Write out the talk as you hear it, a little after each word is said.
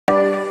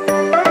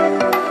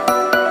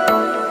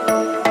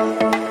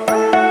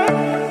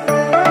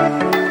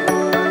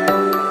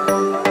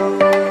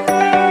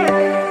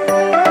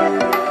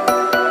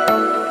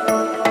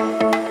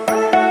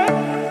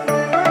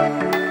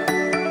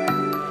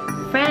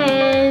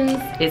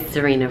It's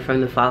Syreena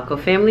from the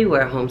FALLCOFAMily,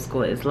 where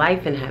homeschool is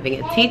life and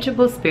having a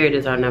teachable spirit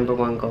is our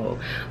 #1 goal.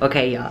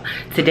 Okay, y'all.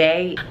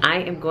 Today, I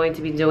am going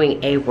to be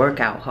doing a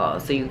workout haul.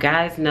 So you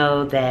guys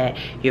know that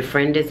your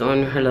friend is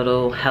on her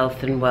little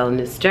health and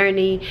wellness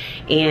journey.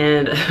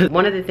 And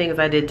one of the things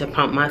I did to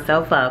pump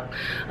myself up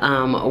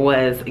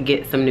was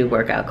get some new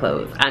workout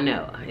clothes. I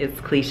know,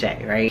 it's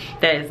cliche, right?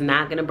 That is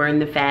not gonna burn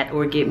the fat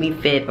or get me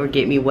fit or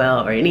get me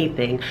well or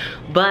anything.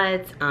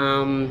 But,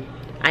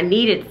 I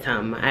needed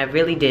some, I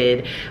really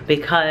did,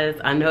 because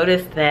I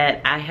noticed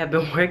that I have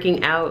been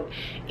working out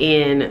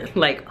in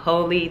like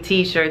holy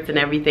t-shirts and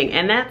everything,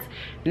 and that's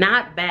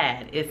not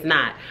bad, it's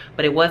not,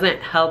 but it wasn't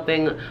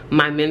helping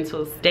my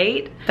mental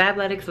state.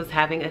 Fabletics was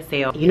having a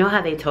sale. You know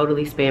how they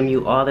totally spam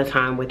you all the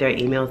time with their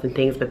emails and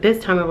things, but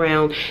this time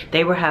around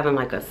they were having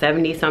like a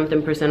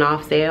 70-something%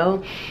 off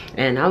sale,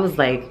 and I was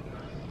like,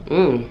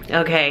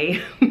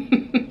 okay.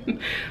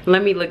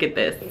 Let me look at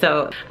this.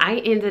 So I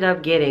ended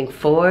up getting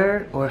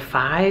 4 or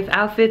 5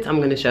 outfits. I'm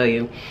gonna show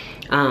you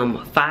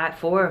 4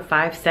 or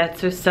 5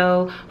 sets or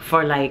so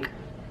for like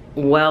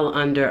well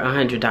under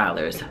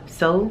 $100.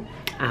 So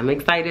I'm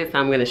excited, so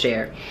I'm gonna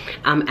share.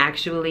 I'm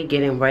actually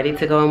getting ready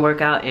to go and work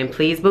out, and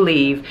please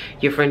believe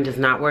your friend does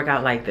not work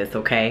out like this,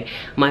 okay?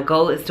 My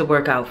goal is to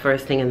work out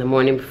first thing in the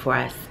morning before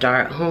I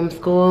start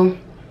homeschool.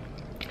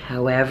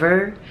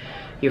 However,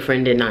 your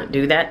friend did not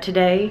do that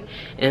today,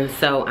 and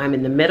so I'm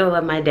in the middle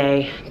of my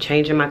day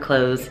changing my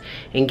clothes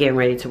and getting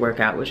ready to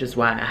work out, which is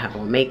why I have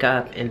on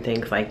makeup and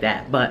things like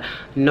that. But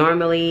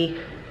normally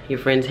your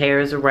friend's hair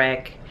is a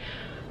wreck,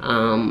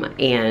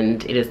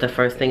 and it is the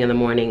first thing in the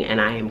morning, and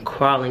I am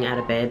crawling out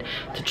of bed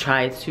to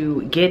try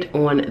to get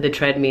on the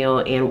treadmill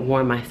and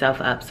warm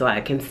myself up so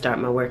I can start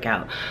my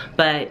workout.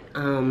 But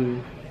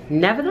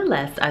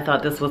nevertheless, I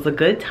thought this was a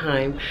good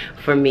time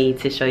for me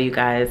to show you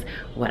guys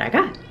what I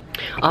got.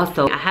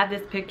 Also, I have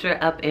this picture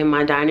up in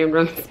my dining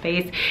room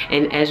space,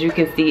 and as you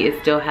can see, it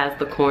still has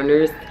the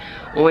corners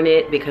on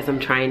it because I'm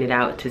trying it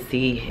out to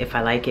see if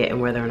I like it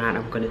and whether or not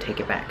I'm going to take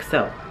it back.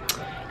 So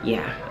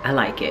yeah, I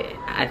like it.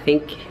 I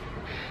think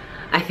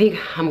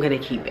I'm gonna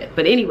keep it.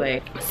 But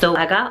anyway, so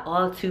I got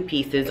all 2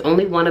 pieces.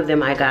 Only one of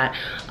them I got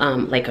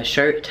like a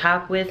shirt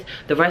top with.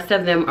 The rest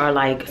of them are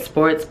like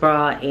sports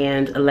bra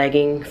and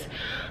leggings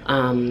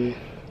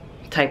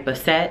type of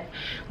set,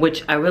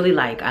 which I really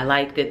like. I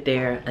like that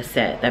they're a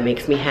set. That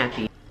makes me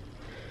happy.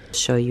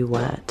 Show you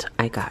what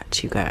I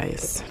got, you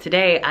guys.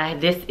 Today,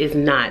 this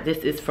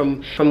is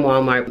from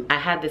Walmart. I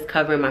had this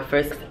covering my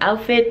first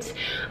outfit,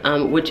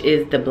 which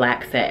is the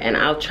black set, and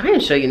I'll try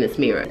and show you in this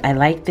mirror. I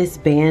like this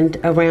band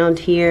around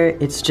here.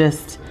 It's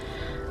just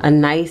a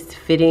nice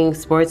fitting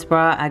sports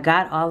bra. I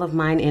got all of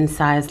mine in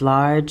size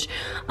large.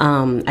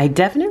 I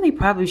definitely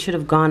probably should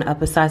have gone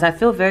up a size. I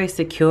feel very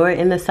secure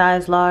in the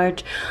size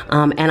large,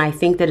 and I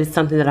think that it's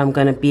something that I'm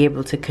gonna be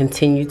able to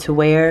continue to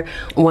wear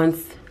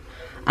once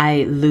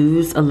I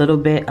lose a little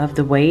bit of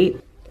the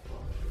weight.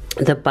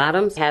 The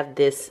bottoms have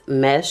this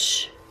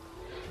mesh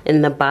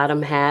in the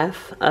bottom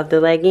half of the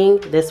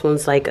legging. This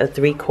one's like a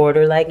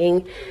 3/4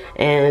 legging,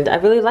 and I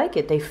really like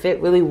it. They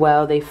fit really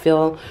well. They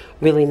feel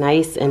really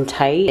nice and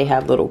tight. They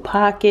have little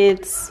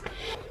pockets.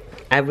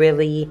 I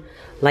really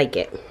like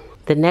it.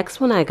 The next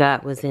one I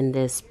got was in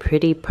this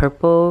pretty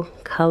purple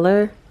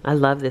color. I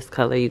love this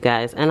color, you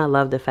guys, and I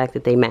love the fact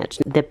that they match.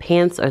 The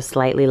pants are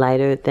slightly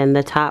lighter than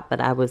the top,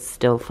 but I was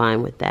still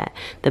fine with that.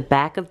 The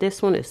back of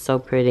this one is so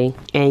pretty,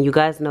 and you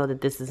guys know that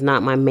this is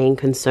not my main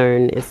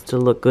concern is to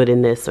look good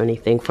in this or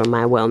anything for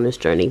my wellness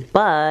journey,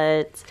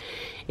 but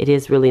it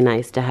is really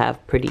nice to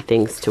have pretty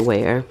things to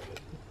wear.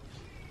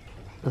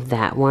 Of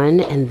that one,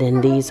 and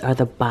then these are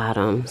the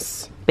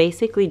bottoms.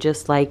 Basically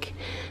just like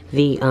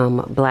the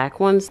black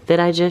ones that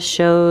I just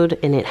showed,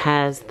 and it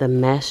has the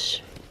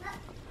mesh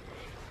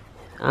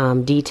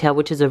detail,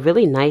 which is a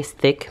really nice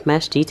thick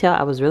mesh detail.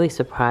 I was really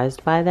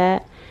surprised by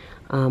that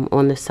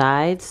on the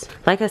sides.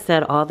 Like I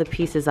said, all the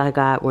pieces I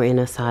got were in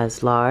a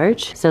size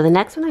large. So the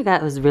next one I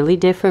got was really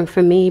different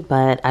for me,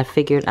 but I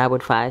figured I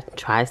would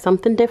try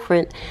something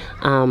different.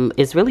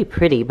 It's really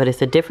pretty, but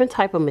it's a different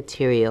type of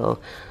material.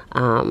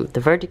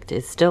 The verdict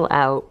is still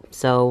out,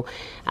 so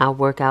I'll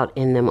work out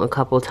in them a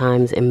couple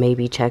times and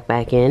maybe check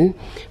back in.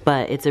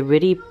 But it's a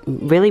really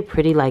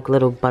pretty like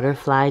little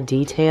butterfly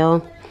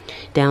detail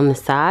down the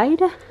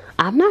side.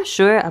 I'm not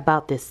sure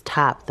about this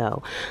top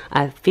though.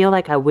 I feel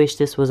like I wish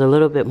this was a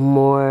little bit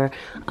more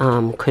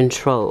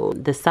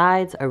controlled. The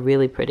sides are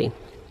really pretty,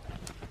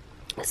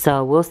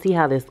 so we'll see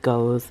how this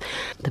goes.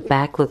 The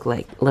back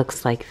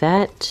looks like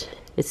that.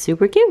 It's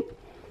super cute.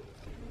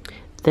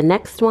 The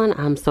next one,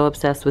 I'm so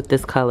obsessed with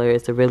this color.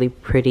 It's a really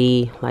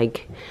pretty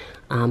like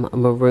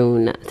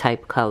maroon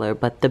type color,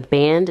 but the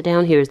band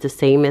down here is the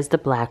same as the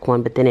black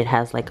one, but then it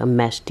has like a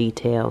mesh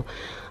detail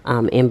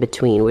in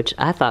between, which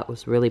I thought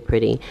was really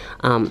pretty.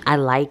 I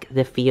like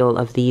the feel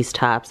of these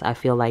tops. I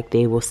feel like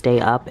they will stay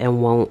up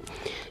and won't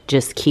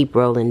just keep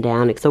rolling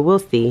down. So we'll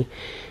see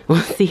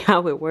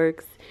how it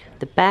works.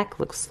 The back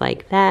looks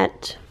like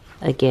that.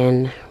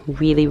 Again,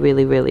 really,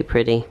 really, really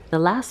pretty. The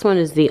last one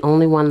is the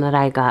only one that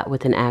I got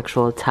with an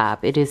actual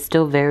top. It is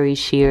still very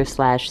sheer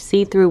slash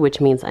see-through,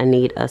 which means I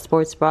need a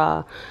sports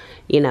bra,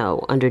 you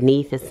know,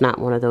 underneath. It's not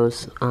one of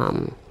those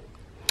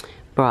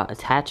bra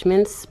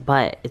attachments,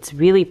 but it's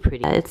really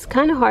pretty. It's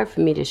kind of hard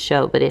for me to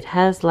show, but it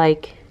has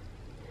like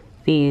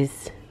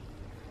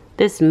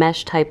this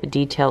mesh type of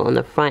detail on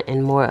the front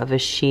and more of a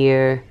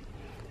sheer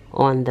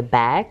on the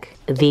back.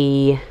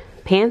 The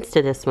pants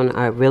to this one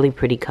are a really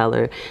pretty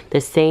color.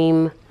 The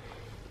same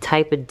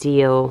type of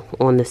deal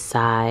on the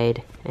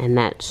side and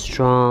that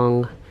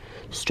strong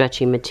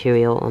stretchy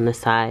material on the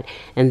side.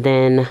 And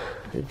then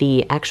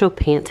the actual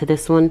pant to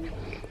this one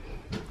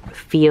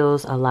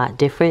feels a lot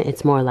different.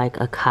 It's more like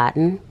a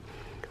cotton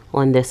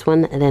on this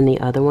one than the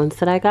other ones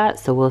that I got,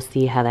 so we'll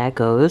see how that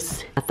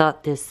goes. I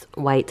thought this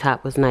white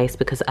top was nice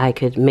because I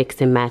could mix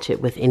and match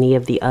it with any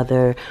of the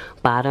other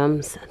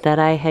bottoms that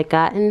I had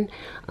gotten.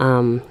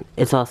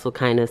 It's also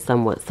kind of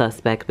somewhat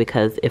suspect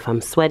because if I'm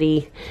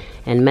sweaty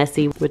and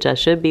messy, which I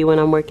should be when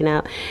I'm working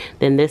out,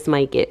 then this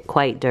might get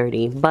quite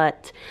dirty.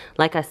 But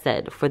like I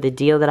said, for the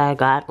deal that I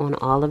got on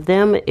all of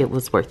them, it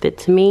was worth it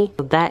to me.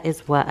 So that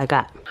is what I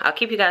got. I'll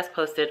keep you guys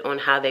posted on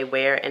how they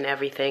wear and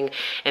everything,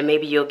 and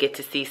maybe you'll get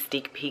to see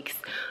sneak peeks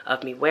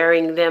of me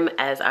wearing them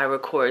as I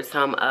record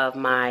some of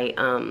my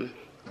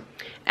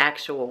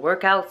actual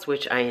workouts,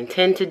 which I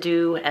intend to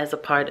do as a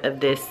part of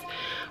this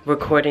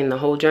recording the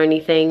whole journey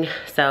thing.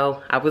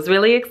 So I was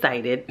really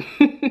excited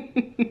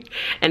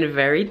and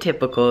very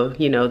typical,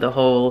 you know, the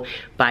whole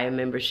buy a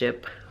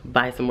membership,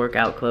 buy some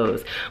workout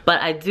clothes.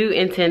 But I do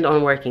intend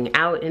on working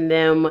out in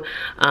them,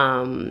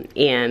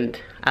 and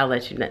I'll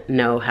let you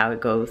know how it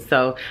goes.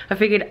 So I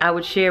figured I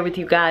would share with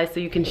you guys so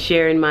you can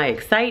share in my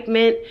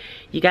excitement.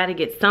 You got to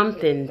get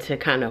something to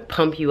kind of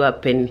pump you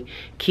up and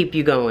keep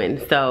you going.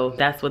 So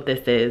that's what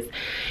this is.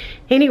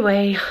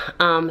 Anyway,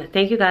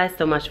 thank you guys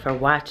so much for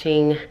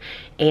watching,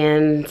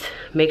 and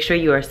make sure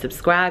you are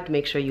subscribed.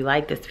 Make sure you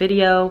like this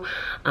video.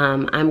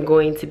 I'm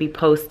going to be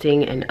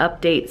posting an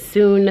update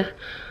soon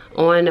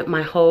on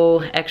my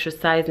whole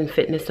exercise and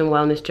fitness and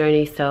wellness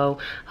journey, so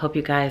hope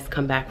you guys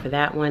come back for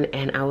that one,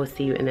 and I will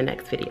see you in the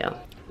next video.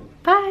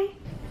 Bye.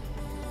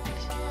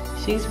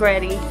 She's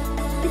ready.